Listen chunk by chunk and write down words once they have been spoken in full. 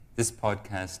This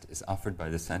podcast is offered by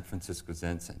the San Francisco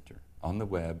Zen Center on the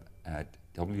web at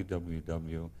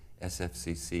www.sfcc.org.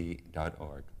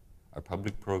 Our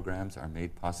public programs are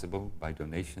made possible by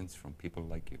donations from people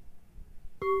like you.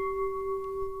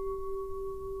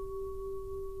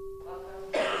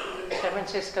 Welcome to the San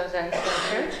Francisco Zen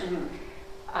Center.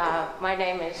 My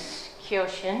name is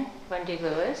Kyoshin Wendy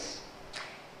Lewis,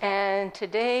 and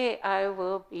today I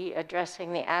will be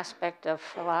addressing the aspect of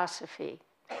philosophy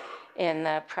in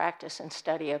the practice and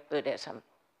study of Buddhism.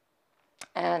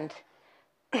 And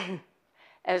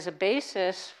as a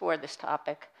basis for this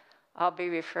topic, I'll be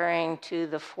referring to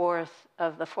the fourth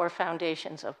of the Four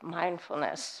Foundations of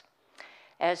Mindfulness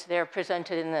as they're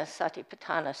presented in the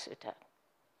Satipatthana Sutta.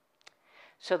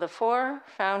 So the four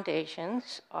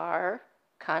foundations are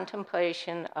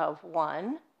contemplation of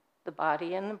 1, the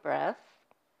body and the breath,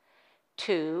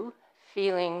 2,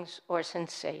 feelings or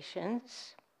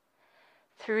sensations,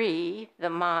 3, the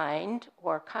mind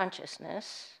or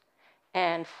consciousness,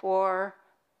 and 4,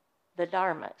 the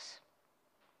dharmas.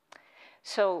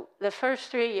 So the first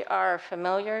 3 are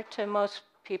familiar to most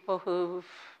people who've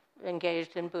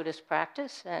engaged in Buddhist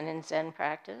practice and in Zen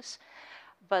practice.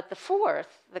 But the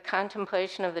fourth, the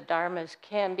contemplation of the dharmas,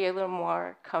 can be a little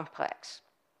more complex.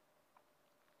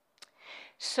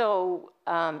 So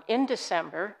in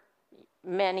December,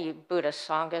 many Buddhist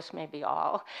Sanghas, maybe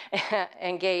all,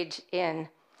 engage in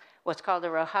what's called a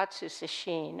Rohatsu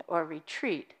Sesshin, or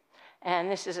retreat.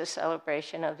 And this is a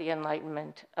celebration of the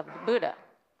enlightenment of the Buddha.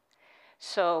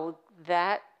 So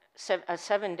that a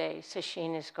 7-day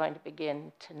sesshin is going to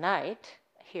begin tonight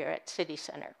here at City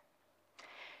Center.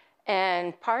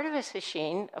 And part of a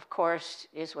sesshin, of course,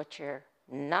 is what you're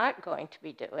not going to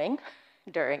be doing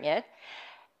during it.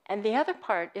 And the other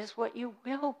part is what you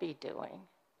will be doing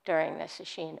during the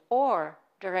sesshin or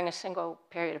during a single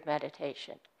period of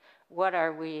meditation. What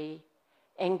are we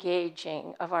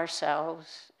engaging of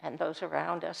ourselves and those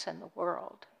around us and the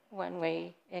world when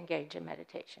we engage in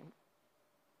meditation?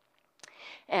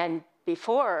 And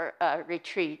before a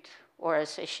retreat or a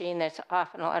sesshin, there's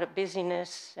often a lot of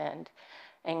busyness and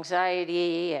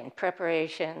anxiety and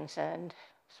preparations and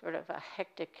sort of a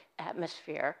hectic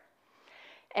atmosphere.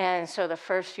 And so the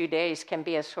first few days can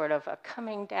be a sort of a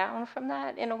coming down from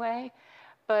that in a way.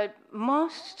 But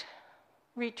most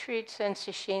retreats and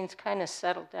sesshins kind of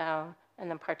settle down, and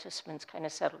the participants kind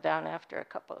of settle down after a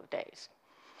couple of days.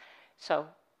 So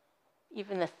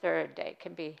even the third day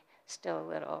can be still a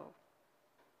little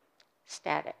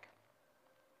static.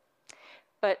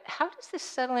 But how does this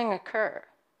settling occur?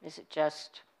 Is it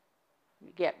just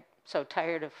you get so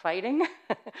tired of fighting?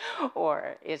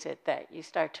 Or is it that you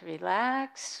start to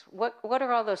relax? What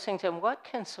are all those things, and what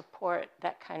can support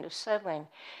that kind of settling?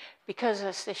 Because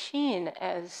a sesshin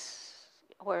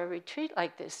or a retreat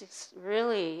like this, it's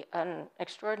really an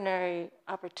extraordinary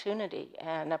opportunity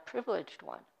and a privileged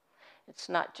one. It's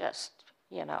not just,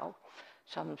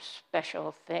 some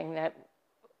special thing that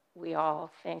we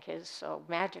all think is so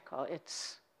magical.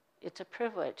 It's a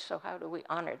privilege, so how do we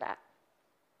honor that?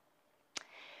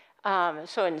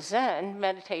 So in Zen,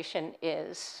 meditation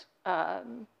is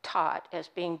taught as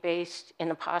being based in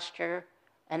the posture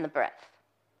and the breath.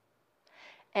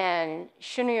 And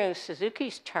Shunryu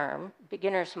Suzuki's term,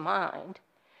 beginner's mind,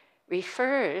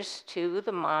 refers to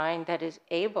the mind that is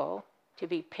able to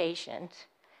be patient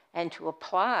and to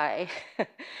apply,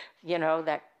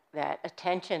 that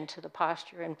attention to the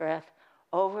posture and breath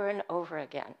over and over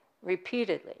again,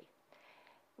 repeatedly,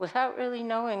 without really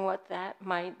knowing what that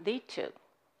might lead to.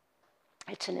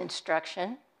 It's an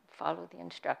instruction, follow the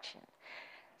instruction,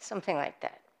 something like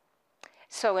that.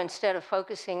 So instead of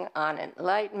focusing on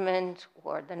enlightenment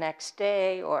or the next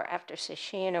day or after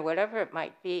sesshin or whatever it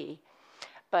might be,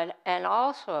 and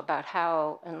also about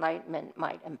how enlightenment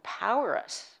might empower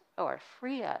us or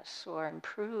free us or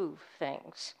improve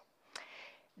things,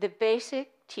 the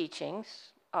basic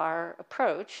teachings are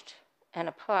approached and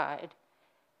applied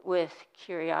with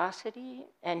curiosity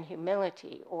and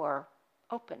humility or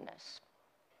openness.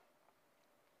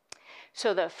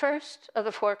 So the first of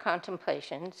the 4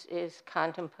 contemplations is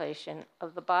contemplation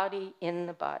of the body in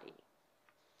the body.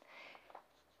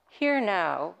 Here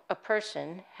now, a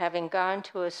person, having gone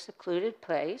to a secluded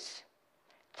place,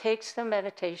 takes the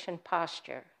meditation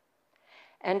posture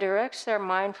and directs their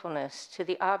mindfulness to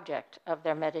the object of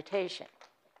their meditation.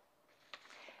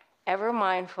 Ever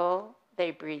mindful,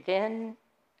 they breathe in.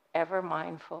 Ever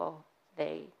mindful,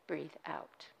 they breathe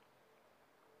out.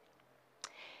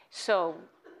 So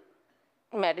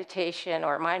meditation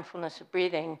or mindfulness of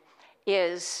breathing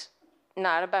is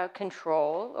not about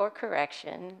control or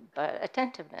correction, but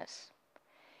attentiveness.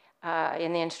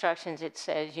 In the instructions, it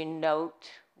says you note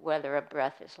whether a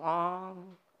breath is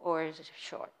long or is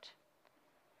short.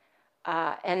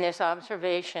 And this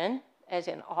observation, as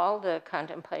in all the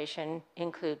contemplation,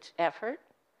 includes effort,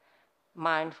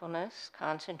 mindfulness,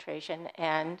 concentration,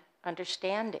 and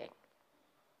understanding.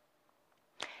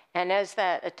 And as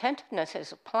that attentiveness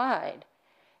is applied,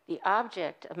 the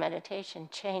object of meditation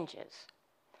changes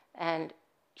and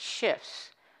shifts,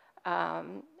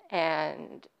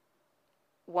 and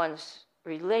one's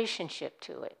relationship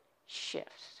to it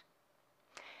shifts.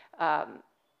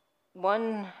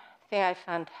 One thing I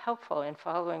found helpful in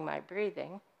following my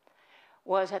breathing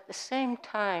was at the same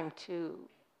time to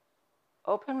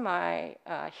open my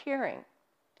hearing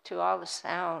to all the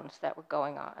sounds that were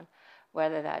going on,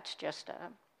 whether that's just the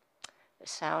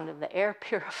sound of the air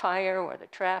purifier or the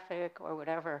traffic or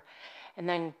whatever, and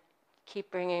then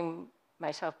keep bringing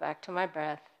myself back to my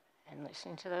breath and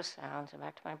listening to those sounds and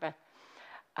back to my breath.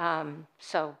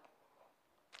 So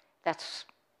that's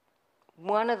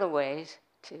one of the ways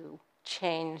to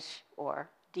change or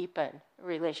deepen a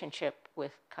relationship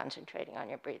with concentrating on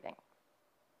your breathing.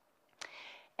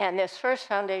 And this first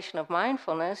foundation of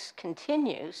mindfulness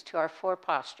continues to our 4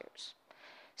 postures: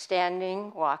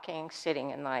 standing, walking,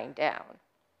 sitting, and lying down.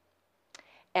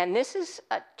 And this is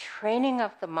a training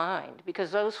of the mind,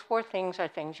 because those 4 things are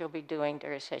things you'll be doing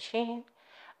during sesshin.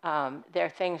 They're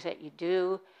things that you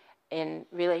do in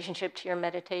relationship to your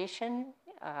meditation,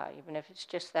 even if it's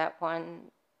just that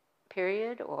one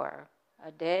period or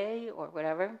a day or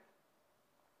whatever.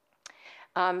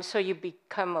 So you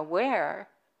become aware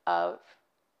of,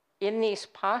 in these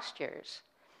postures,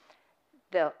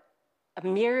 the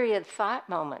myriad thought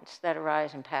moments that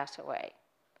arise and pass away.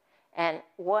 And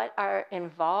what are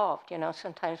involved,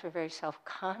 sometimes we're very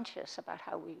self-conscious about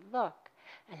how we look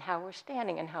and how we're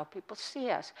standing and how people see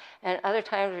us. And other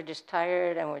times we're just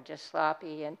tired and we're just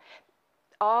sloppy. And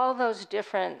all those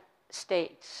different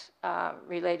states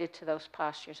related to those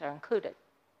postures are included.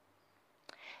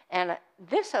 And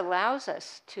this allows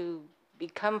us to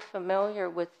become familiar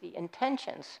with the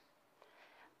intentions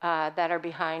that are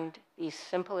behind these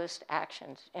simplest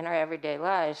actions in our everyday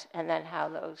lives, and then how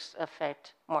those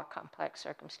affect more complex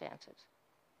circumstances.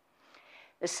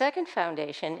 The second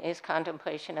foundation is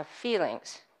contemplation of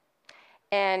feelings.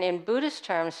 And in Buddhist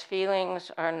terms,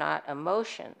 feelings are not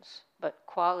emotions, but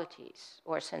qualities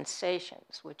or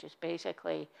sensations, which is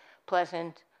basically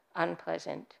pleasant,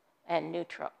 unpleasant, and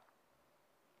neutral.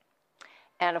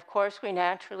 And of course, we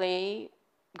naturally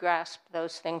grasp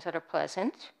those things that are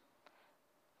pleasant,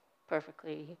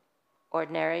 perfectly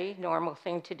ordinary, normal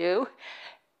thing to do.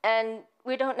 And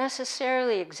we don't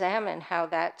necessarily examine how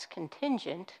that's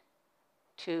contingent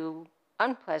to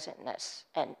unpleasantness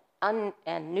and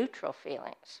neutral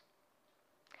feelings.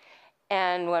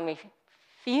 And when we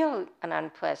feel an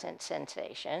unpleasant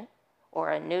sensation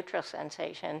or a neutral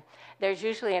sensation, there's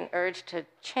usually an urge to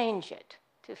change it,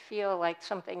 to feel like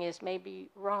something is maybe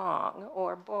wrong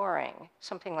or boring,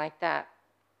 something like that.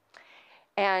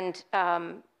 And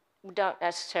we don't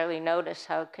necessarily notice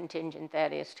how contingent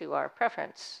that is to our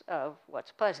preference of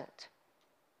what's pleasant.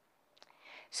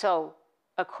 So,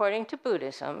 according to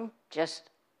Buddhism,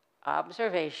 just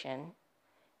observation,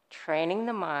 training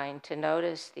the mind to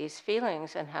notice these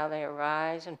feelings and how they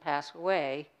arise and pass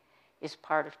away, is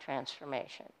part of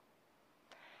transformation.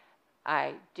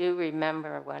 I do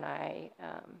remember when I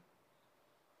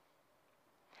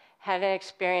had an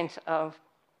experience of,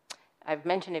 I've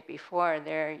mentioned it before,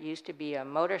 there used to be a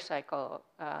motorcycle,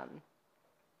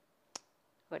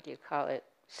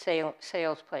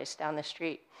 sales place down the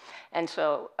street. And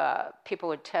so people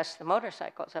would test the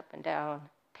motorcycles up and down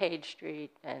Page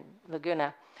Street and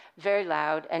Laguna, very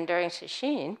loud. And during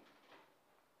sesshin,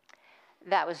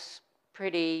 that was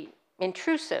pretty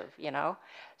intrusive,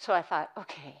 So I thought,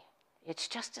 okay, it's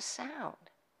just a sound.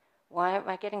 Why am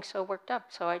I getting so worked up?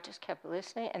 So I just kept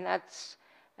listening, and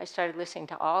I started listening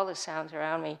to all the sounds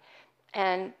around me,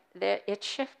 and it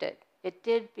shifted. It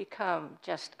did become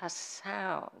just a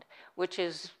sound, which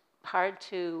is hard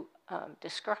to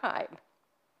describe.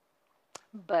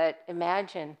 But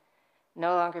imagine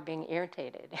no longer being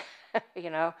irritated,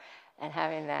 and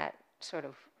having that sort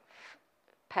of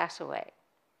pass away.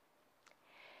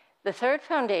 The third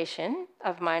foundation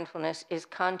of mindfulness is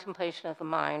contemplation of the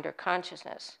mind, or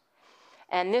consciousness.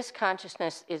 And this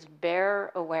consciousness is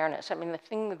bare awareness. I mean, the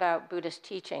thing about Buddhist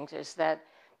teachings is that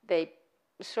they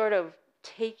sort of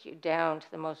take you down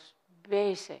to the most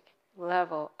basic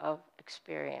level of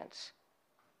experience.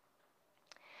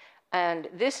 And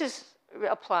this is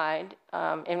applied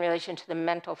in relation to the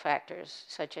mental factors,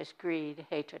 such as greed,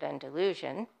 hatred, and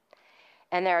delusion.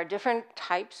 And there are different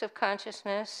types of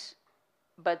consciousness,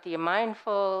 but the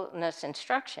mindfulness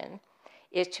instruction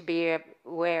is to be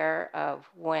aware of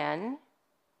when,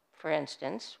 for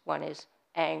instance, one is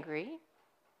angry,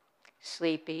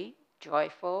 sleepy,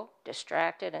 joyful,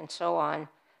 distracted, and so on,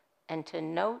 and to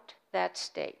note that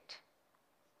state.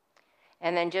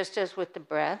 And then just as with the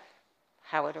breath,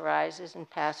 how it arises and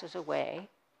passes away,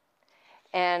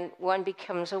 and one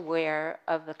becomes aware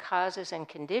of the causes and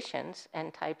conditions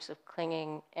and types of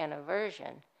clinging and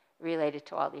aversion related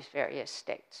to all these various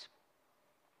states.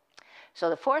 So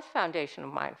the fourth foundation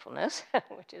of mindfulness,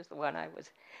 which is the one I was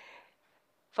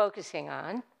focusing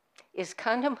on, is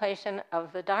contemplation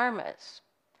of the dharmas.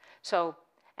 So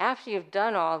after you've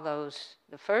done all those,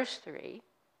 the first three,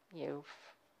 you've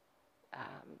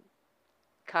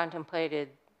contemplated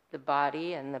the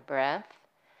body and the breath,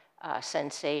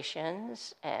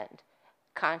 sensations and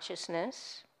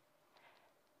consciousness.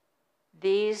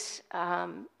 These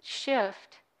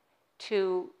shift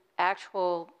to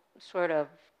actual sort of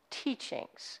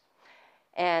teachings.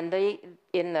 And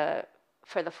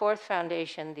for the fourth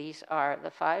foundation, these are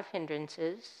the 5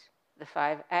 hindrances, the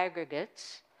 5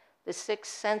 aggregates, the 6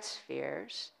 sense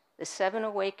spheres, the 7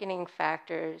 awakening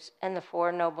factors, and the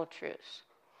 4 noble truths.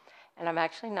 And I'm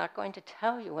actually not going to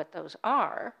tell you what those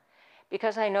are,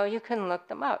 because I know you can look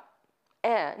them up,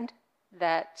 and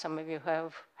that some of you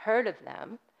have heard of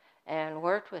them and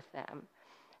worked with them.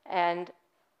 And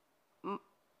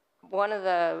one of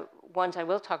the ones I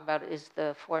will talk about is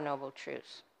the 4 noble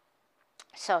truths.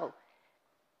 So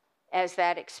as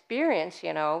that experience,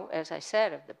 as I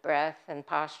said, of the breath and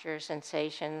posture,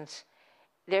 sensations,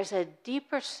 there's a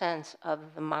deeper sense of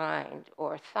the mind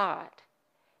or thought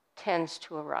tends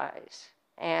to arise.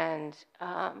 And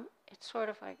it's sort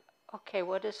of like, okay,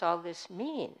 what does all this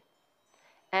mean?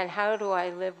 And how do I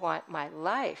live my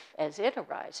life as it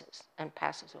arises and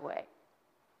passes away?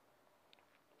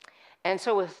 And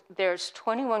so there's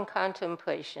 21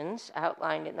 contemplations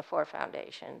outlined in the 4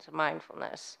 foundations of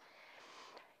mindfulness.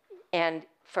 And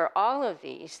for all of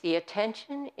these, the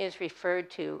attention is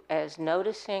referred to as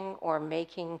noticing or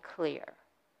making clear.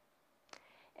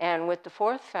 And with the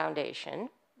 4th foundation,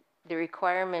 the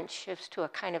requirement shifts to a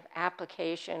kind of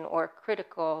application or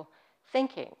critical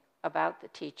thinking about the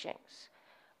teachings.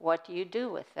 What do you do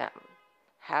with them?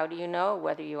 How do you know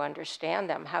whether you understand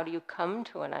them? How do you come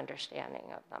to an understanding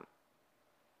of them?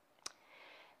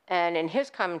 And in his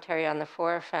commentary on the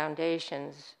 4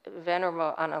 foundations,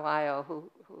 Venerable Analayo,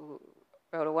 who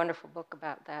wrote a wonderful book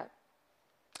about that,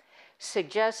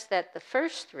 suggests that the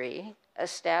first 3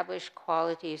 establish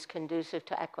qualities conducive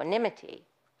to equanimity,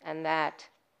 and that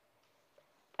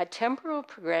a temporal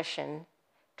progression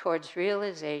towards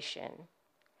realization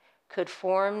could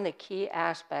form the key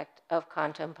aspect of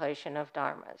contemplation of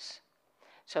dharmas.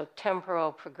 So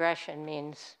temporal progression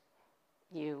means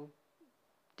you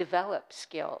develop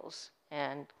skills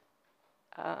and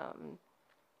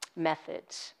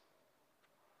methods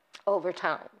over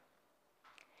time.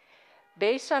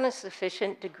 Based on a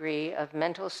sufficient degree of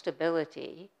mental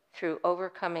stability through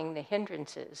overcoming the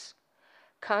hindrances,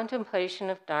 contemplation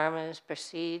of dharmas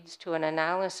proceeds to an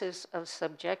analysis of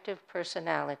subjective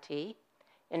personality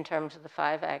in terms of the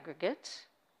 5 aggregates,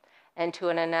 and to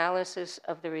an analysis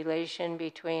of the relation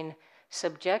between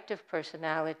subjective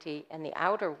personality and the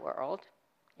outer world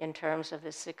in terms of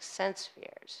the 6 sense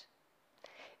spheres.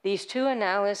 These 2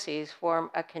 analyses form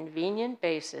a convenient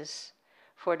basis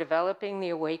for developing the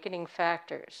awakening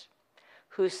factors,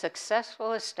 whose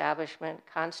successful establishment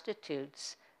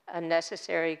constitutes a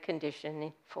necessary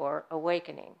condition for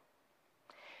awakening.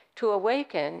 To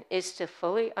awaken is to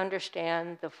fully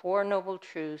understand the 4 noble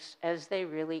truths as they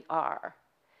really are,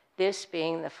 this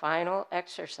being the final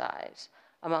exercise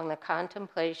among the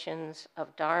contemplations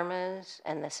of dharmas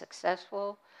and the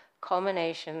successful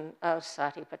culmination of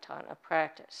satipatthana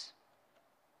practice.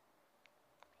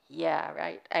 Yeah,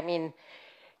 right? I mean,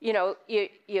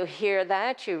 you hear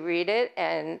that, you read it,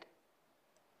 and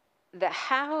the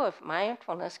how of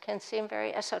mindfulness can seem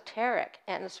very esoteric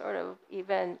and sort of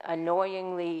even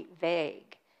annoyingly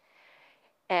vague.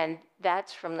 And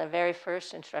that's from the very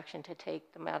first instruction to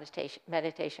take the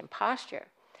meditation posture.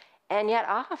 And yet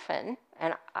often,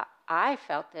 and I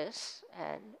felt this,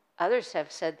 and others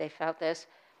have said they felt this,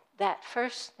 that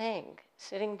first thing,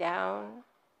 sitting down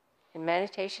in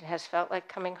meditation, has felt like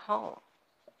coming home.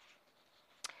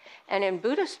 And in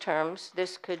Buddhist terms,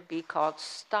 this could be called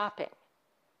stopping.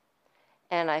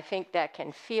 And I think that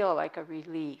can feel like a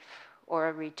relief or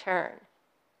a return.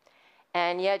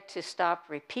 And yet to stop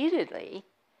repeatedly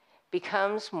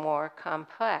becomes more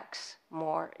complex,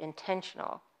 more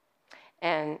intentional.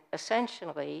 And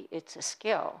essentially, it's a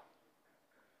skill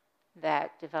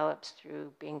that develops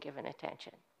through being given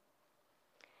attention.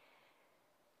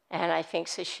 And I think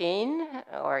sesshin,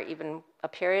 or even a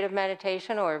period of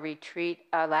meditation or a retreat,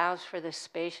 allows for the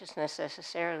spaciousness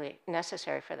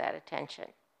necessary for that attention.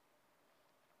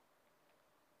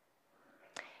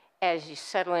 As you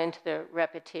settle into the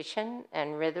repetition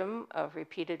and rhythm of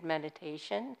repeated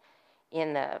meditation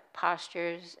in the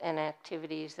postures and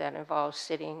activities that involve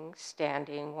sitting,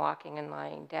 standing, walking, and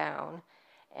lying down,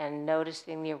 and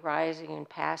noticing the arising and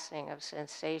passing of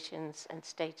sensations and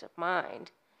states of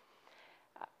mind,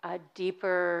 a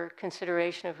deeper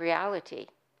consideration of reality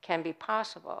can be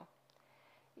possible.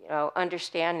 You know,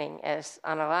 understanding, as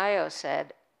Analayo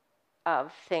said,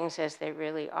 of things as they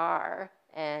really are,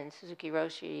 and Suzuki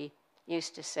Roshi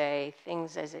used to say,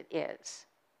 things as it is.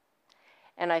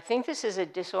 And I think this is a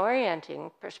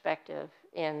disorienting perspective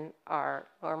in our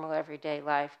normal everyday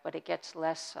life, but it gets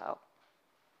less so.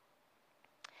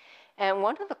 And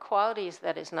one of the qualities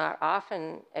that is not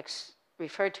often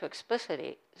referred to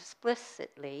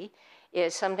explicitly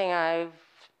is something I've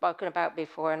spoken about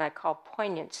before, and I call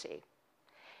poignancy.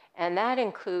 And that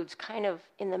includes kind of,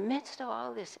 in the midst of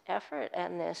all this effort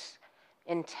and this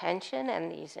intention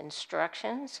and these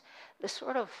instructions, the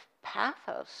sort of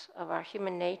pathos of our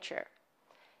human nature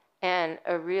and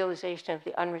a realization of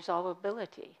the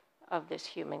unresolvability of this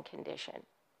human condition.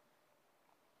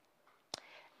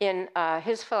 In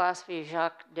his philosophy,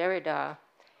 Jacques Derrida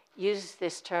uses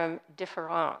this term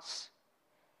différance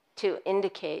to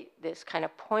indicate this kind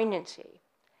of poignancy.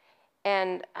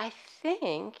 And I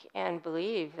think and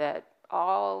believe that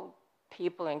all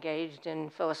people engaged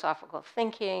in philosophical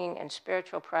thinking and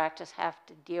spiritual practice have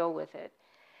to deal with it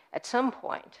at some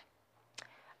point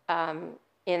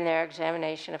in their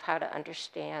examination of how to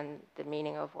understand the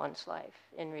meaning of one's life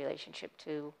in relationship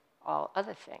to all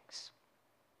other things.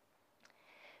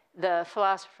 The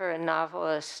philosopher and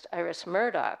novelist Iris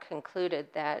Murdoch concluded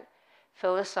that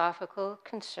philosophical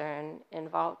concern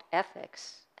involved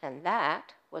ethics, and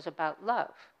that was about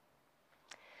love.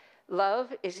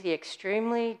 Love is the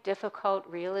extremely difficult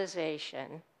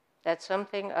realization that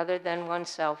something other than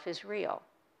oneself is real.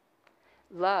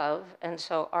 Love, and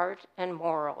so art and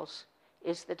morals,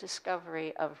 is the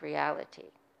discovery of reality.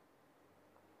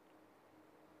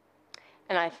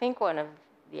 And I think one of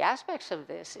the aspects of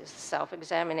this is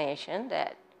self-examination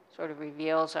that sort of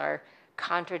reveals our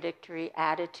contradictory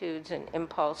attitudes and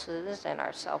impulses and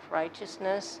our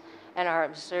self-righteousness and our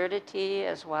absurdity,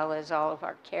 as well as all of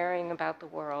our caring about the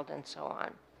world and so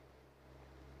on.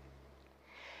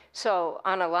 So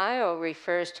Analayo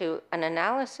refers to an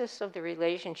analysis of the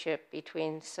relationship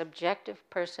between subjective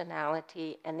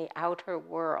personality and the outer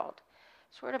world,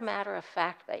 sort of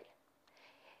matter-of-factly.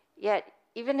 Yet,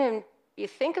 even in you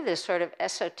think of this sort of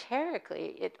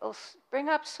esoterically, it'll bring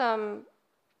up some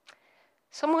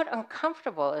somewhat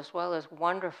uncomfortable as well as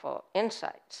wonderful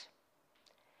insights.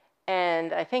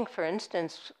 And I think, for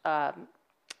instance,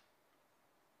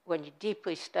 when you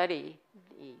deeply study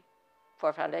the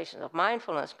Four Foundations of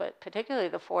Mindfulness, but particularly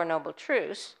the Four Noble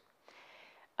Truths,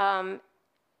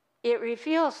 it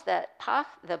reveals that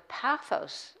the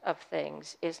pathos of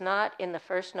things is not in the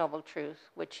first Noble Truth,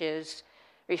 which is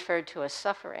referred to as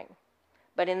suffering,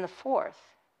 but in the fourth,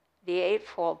 the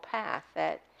Eightfold Path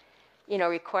that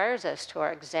requires us to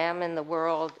examine the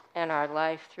world and our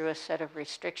life through a set of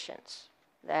restrictions.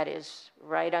 That is,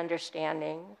 right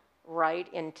understanding,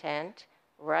 right intent,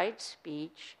 right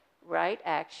speech, right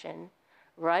action,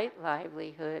 right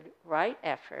livelihood, right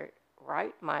effort,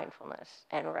 right mindfulness,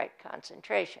 and right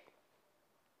concentration.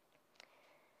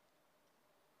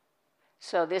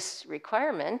 So this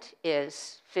requirement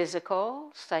is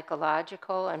physical,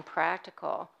 psychological, and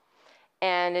practical.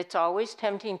 And it's always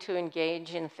tempting to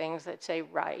engage in things that say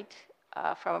right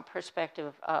from a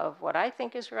perspective of what I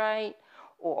think is right,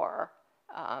 or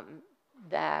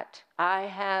that I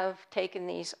have taken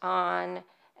these on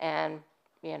and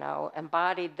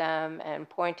embodied them, and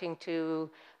pointing to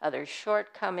others'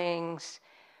 shortcomings,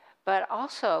 but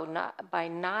also by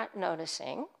not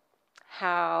noticing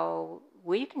how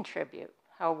we contribute,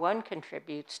 how one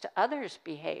contributes to others'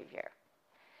 behavior,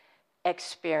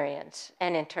 experience,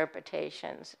 and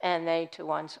interpretations, and they to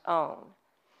one's own,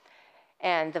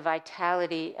 and the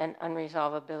vitality and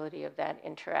unresolvability of that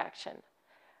interaction.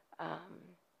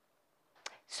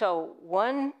 So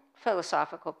one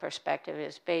philosophical perspective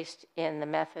is based in the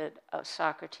method of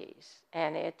Socrates,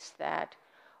 and it's that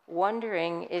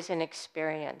wondering is an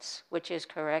experience which is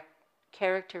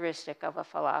characteristic of a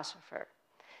philosopher.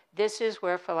 This is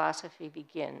where philosophy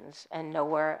begins, and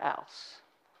nowhere else,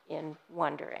 in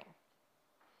wondering.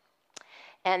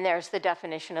 And there's the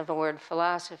definition of the word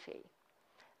philosophy: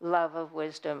 love of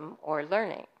wisdom or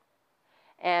learning.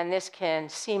 And this can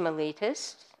seem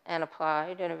elitist and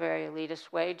applied in a very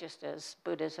elitist way, just as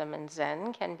Buddhism and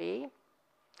Zen can be.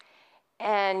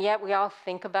 And yet we all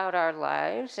think about our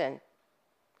lives and,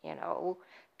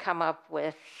 come up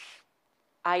with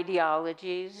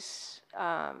ideologies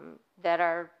that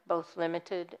are both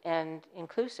limited and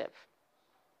inclusive.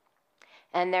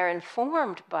 And they're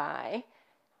informed by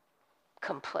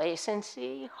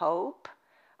complacency, hope,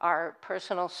 our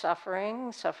personal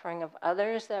suffering, suffering of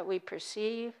others that we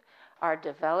perceive, our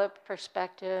developed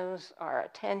perspectives, our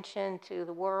attention to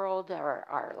the world,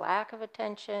 our lack of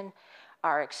attention,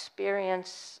 our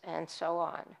experience, and so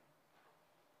on.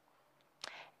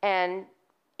 And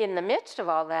in the midst of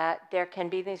all that, there can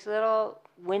be these little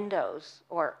windows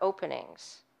or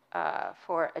openings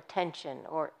for attention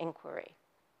or inquiry.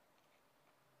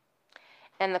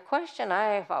 And the question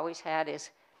I've always had is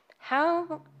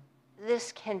how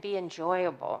this can be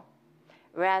enjoyable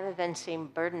rather than seem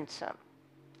burdensome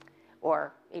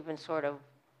or even sort of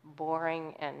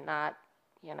boring and not,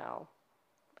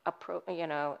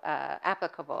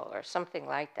 applicable or something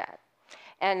like that.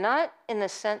 And not in the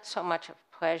sense so much of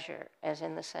pleasure as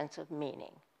in the sense of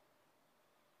meaning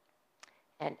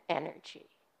and energy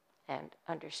and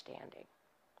understanding.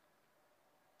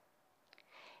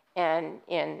 And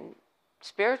in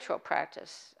spiritual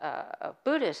practice of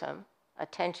Buddhism,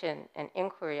 attention and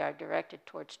inquiry are directed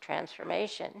towards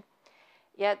transformation,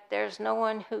 yet there's no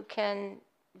one who can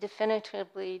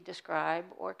definitively describe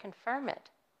or confirm it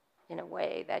in a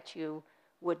way that you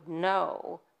would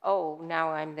know, oh, now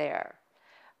I'm there.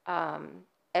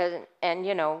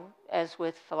 As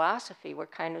with philosophy, we're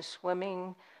kind of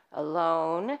swimming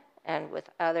alone and with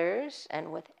others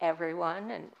and with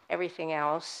everyone and everything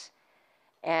else,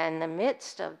 and in the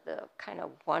midst of the kind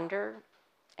of wonder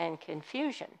and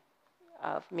confusion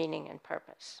of meaning and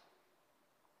purpose.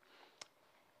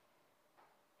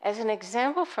 As an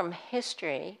example from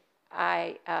history,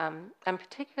 I'm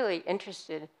particularly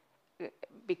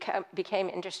became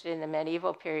interested in the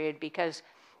medieval period because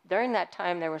during that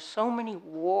time there were so many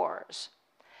wars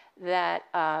that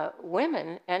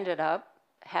women ended up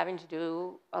having to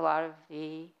do a lot of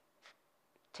the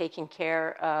taking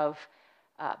care of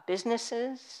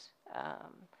businesses,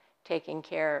 taking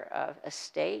care of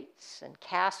estates and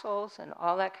castles and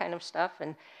all that kind of stuff,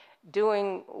 and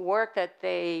doing work that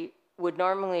they would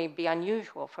normally be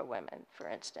unusual for women, for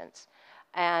instance.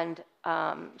 And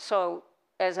so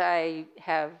as I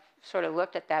have sort of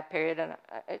looked at that period, and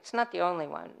it's not the only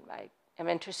one I am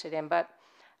interested in, but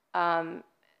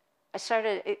I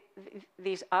started,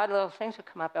 these odd little things would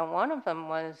come up, and one of them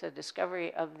was the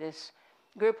discovery of this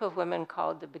group of women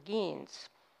called the Beguines.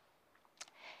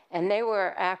 And they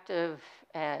were active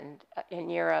in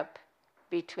Europe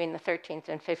between the 13th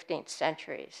and 15th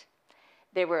centuries.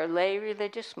 They were a lay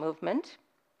religious movement,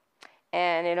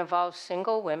 and it involved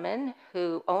single women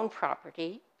who owned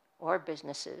property or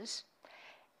businesses,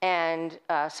 and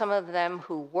some of them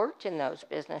who worked in those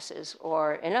businesses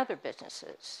or in other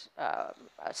businesses,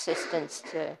 assistants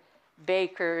to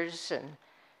bakers and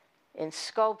in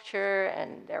sculpture,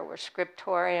 and there were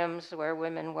scriptoriums where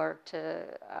women worked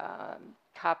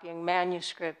copying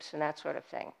manuscripts and that sort of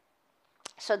thing.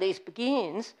 So these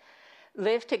Beguines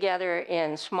lived together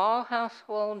in small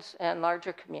households and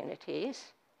larger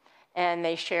communities, and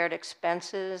they shared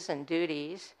expenses and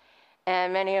duties,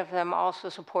 and many of them also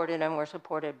supported and were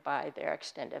supported by their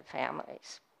extended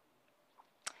families.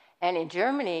 And in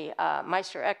Germany,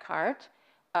 Meister Eckhart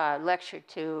lectured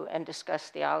to and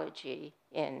discussed theology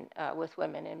with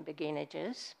women in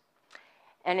beguinages.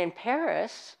 And in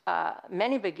Paris,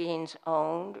 many Beguines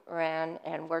owned, ran,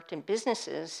 and worked in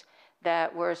businesses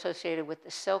that were associated with the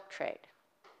silk trade.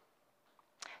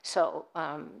 So,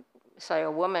 say a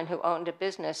woman who owned a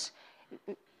business,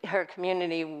 her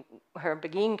community, her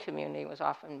Beguine community was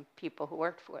often people who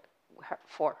worked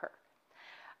for her.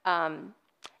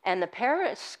 And the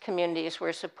Paris communities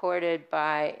were supported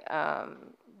by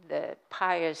the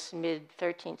pious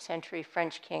mid-13th century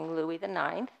French king Louis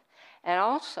IX, and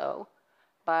also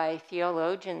by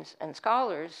theologians and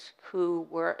scholars who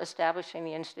were establishing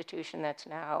the institution that's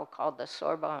now called the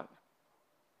Sorbonne.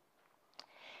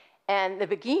 And the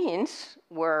Beguines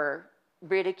were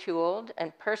ridiculed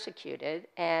and persecuted,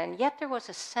 and yet there was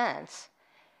a sense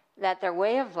that their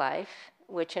way of life,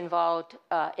 which involved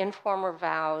informal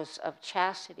vows of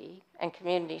chastity and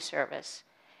community service,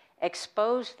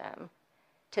 exposed them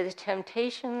to the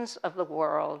temptations of the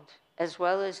world, as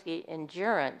well as the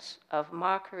endurance of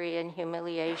mockery and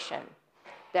humiliation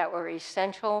that were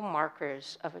essential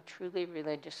markers of a truly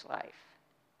religious life.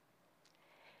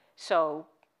 So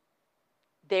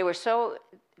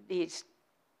these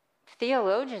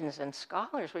theologians and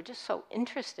scholars were just so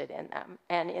interested in them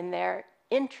and in their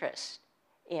interest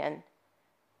in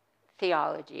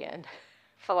theology and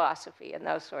philosophy and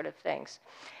those sort of things.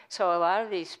 So a lot of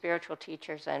these spiritual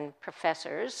teachers and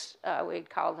professors, we'd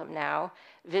call them now,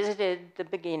 visited the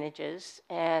beguinages,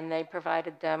 and they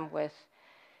provided them with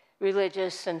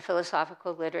religious and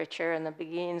philosophical literature, and the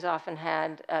beguines often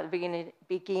had,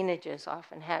 beguinages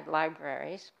often had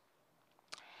libraries.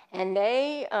 And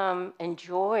they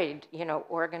enjoyed,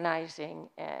 organizing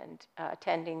and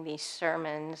attending these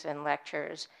sermons and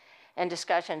lectures and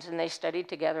discussions, and they studied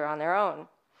together on their own.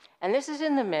 And this is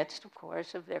in the midst, of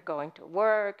course, of their going to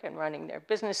work and running their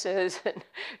businesses and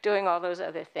doing all those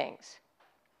other things.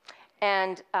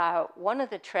 And one of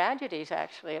the tragedies,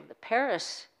 actually, of the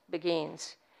Paris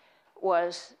beguines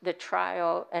was the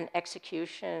trial and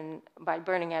execution by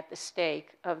burning at the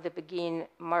stake of the beguine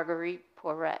Marguerite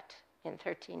Porete in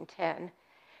 1310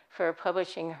 for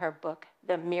publishing her book,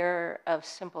 The Mirror of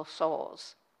Simple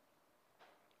Souls.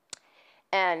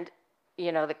 And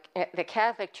the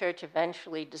Catholic Church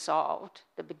eventually dissolved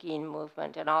the Beguine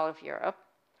movement in all of Europe,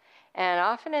 and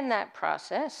often in that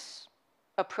process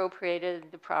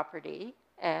appropriated the property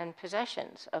and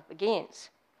possessions of Beguines.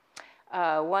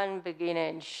 One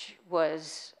beguinage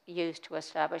was used to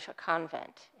establish a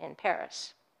convent in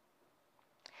Paris.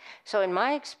 So in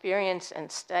my experience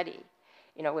and study,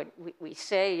 we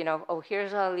say, oh,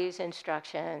 here's all these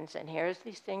instructions, and here's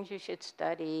these things you should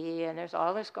study, and there's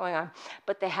all this going on,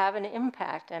 but they have an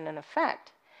impact and an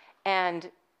effect.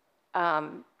 And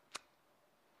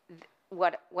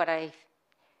what I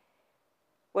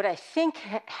think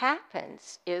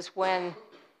happens is when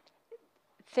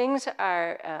things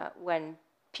are, when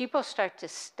people start to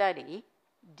study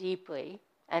deeply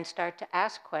and start to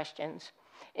ask questions,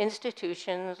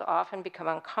 institutions often become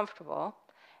uncomfortable.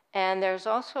 And there's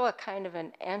also a kind of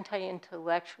an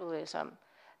anti-intellectualism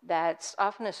that's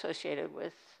often associated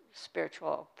with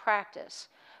spiritual practice,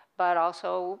 but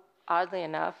also, oddly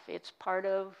enough, it's part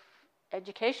of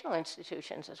educational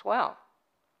institutions as well.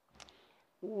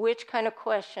 Which kind of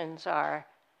questions are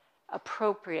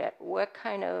appropriate? What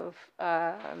kind of,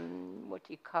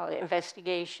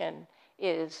 investigation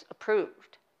is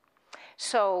approved?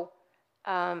 So,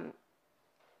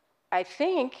 I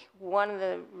think one of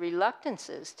the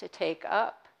reluctances to take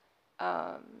up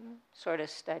sort of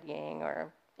studying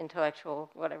or intellectual,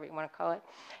 whatever you want to call it,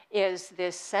 is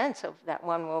this sense of that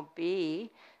one will be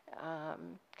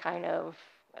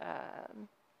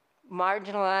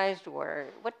marginalized, or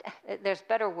there's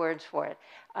better words for it,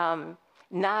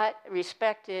 not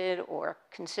respected or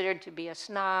considered to be a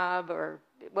snob or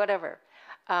whatever.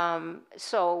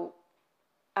 So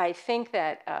I think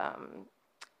that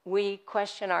we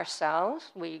question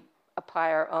ourselves. We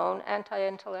apply our own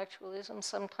anti-intellectualism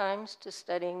sometimes to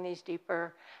studying these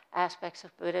deeper aspects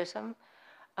of Buddhism.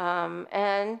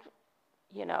 And,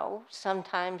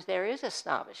 sometimes there is a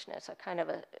snobbishness,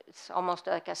 it's almost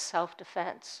like a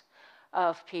self-defense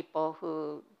of people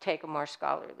who take a more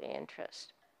scholarly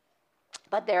interest.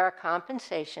 But there are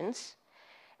compensations,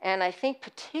 and I think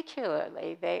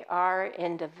particularly they are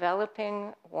in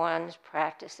developing one's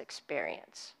practice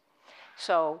experience.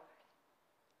 So,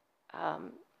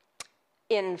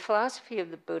 in Philosophy of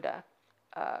the Buddha,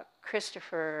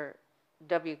 Christopher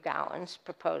W. Gowans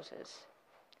proposes,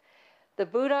 the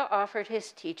Buddha offered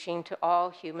his teaching to all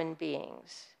human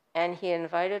beings, and he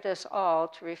invited us all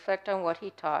to reflect on what he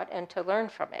taught and to learn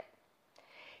from it.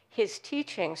 His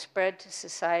teaching spread to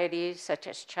societies such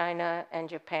as China and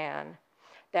Japan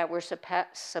that were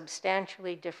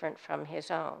substantially different from his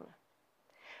own.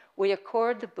 We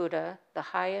accord the Buddha the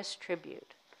highest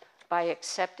tribute by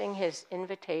accepting his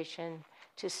invitation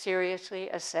to seriously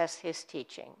assess his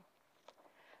teaching.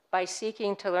 By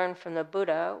seeking to learn from the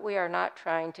Buddha, we are not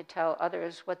trying to tell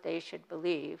others what they should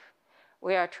believe.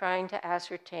 We are trying to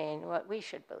ascertain what we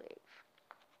should believe.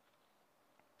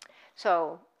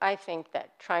 So I think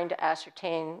that trying to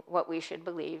ascertain what we should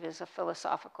believe is a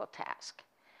philosophical task.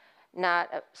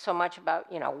 Not so much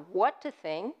about, what to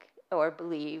think or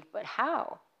believe, but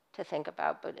how to think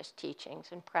about Buddhist teachings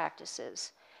and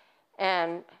practices,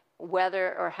 and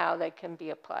whether or how they can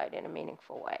be applied in a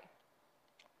meaningful way.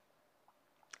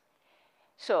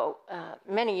 So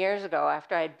many years ago,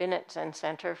 after I'd been at Zen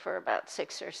Center for about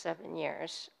 6 or 7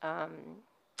 years,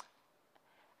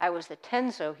 I was the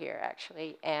Tenzo here,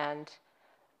 actually, and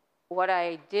what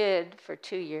I did for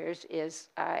 2 years is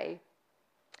I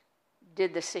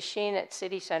did the sesshin at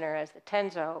City Center as the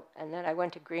Tenzo, and then I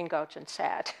went to Green Gulch and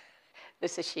sat the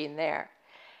sesshin there.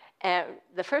 And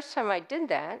the first time I did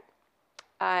that,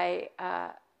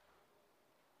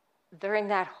 during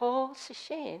that whole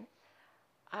sesshin,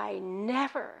 I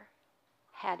never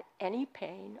had any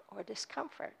pain or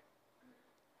discomfort.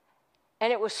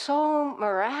 And it was so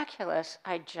miraculous,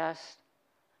 I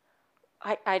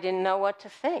didn't know what to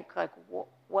think. Like,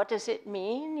 what does it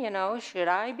mean? You know, should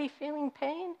I be feeling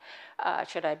pain?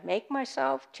 Should I make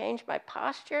myself change my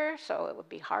posture so it would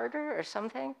be harder or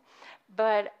something?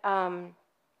 But I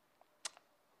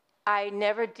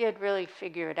never did really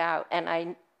figure it out. And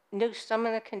I knew some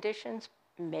of the conditions,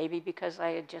 maybe because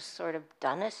I had just sort of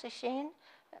done a sesshin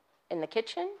in the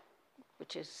kitchen,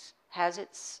 which has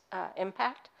its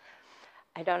impact.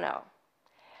 I don't know.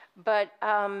 But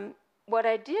what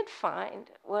I did find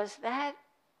was that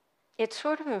it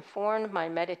sort of informed my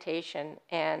meditation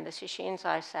and the sesshins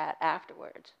I sat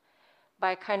afterwards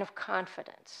by a kind of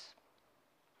confidence.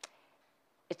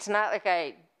 It's not like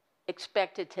I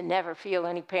expected to never feel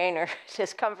any pain or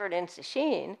discomfort in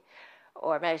sesshin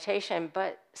or meditation,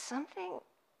 but something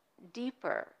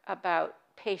deeper about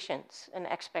patience and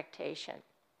expectation.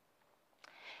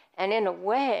 And in a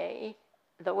way,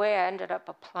 the way I ended up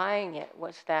applying it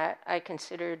was that I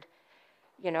considered,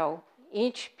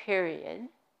 each period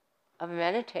of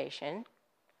meditation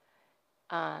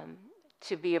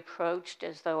to be approached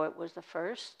as though it was the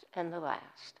first and the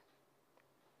last.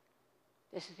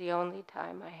 This is the only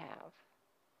time I have.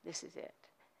 This is it.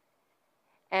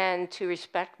 And to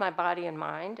respect my body and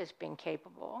mind as being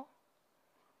capable,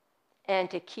 and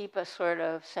to keep a sort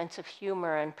of sense of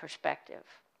humor and perspective.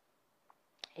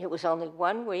 It was only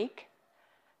 1 week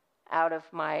out of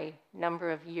my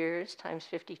number of years, times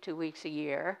 52 weeks a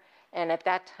year. And at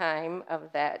that time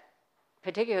of that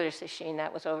particular sesshin,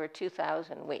 that was over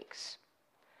 2,000 weeks.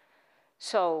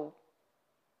 So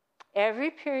every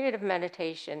period of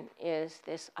meditation is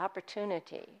this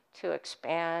opportunity to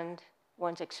expand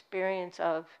one's experience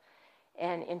of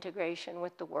and integration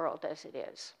with the world as it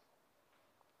is.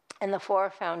 And the Four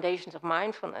Foundations of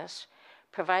Mindfulness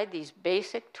provide these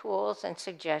basic tools and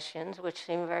suggestions, which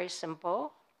seem very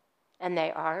simple, and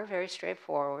they are very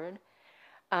straightforward.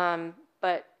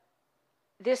 But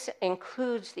this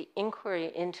includes the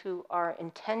inquiry into our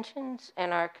intentions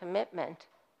and our commitment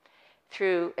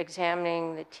through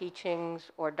examining the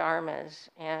teachings or dharmas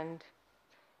and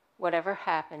whatever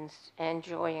happens,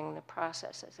 enjoying the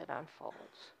process as it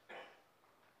unfolds.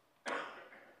 So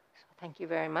thank you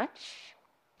very much.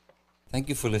 Thank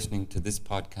you for listening to this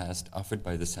podcast offered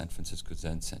by the San Francisco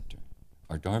Zen Center.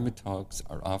 Our Dharma talks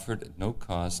are offered at no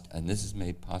cost, and this is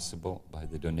made possible by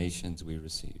the donations we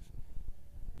receive.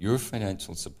 Your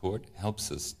financial support helps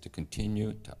us to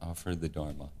continue to offer the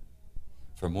Dharma.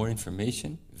 For more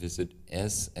information, visit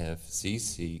sfzc.org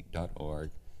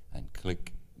and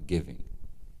click Giving.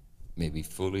 May we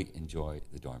fully enjoy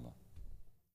the Dharma.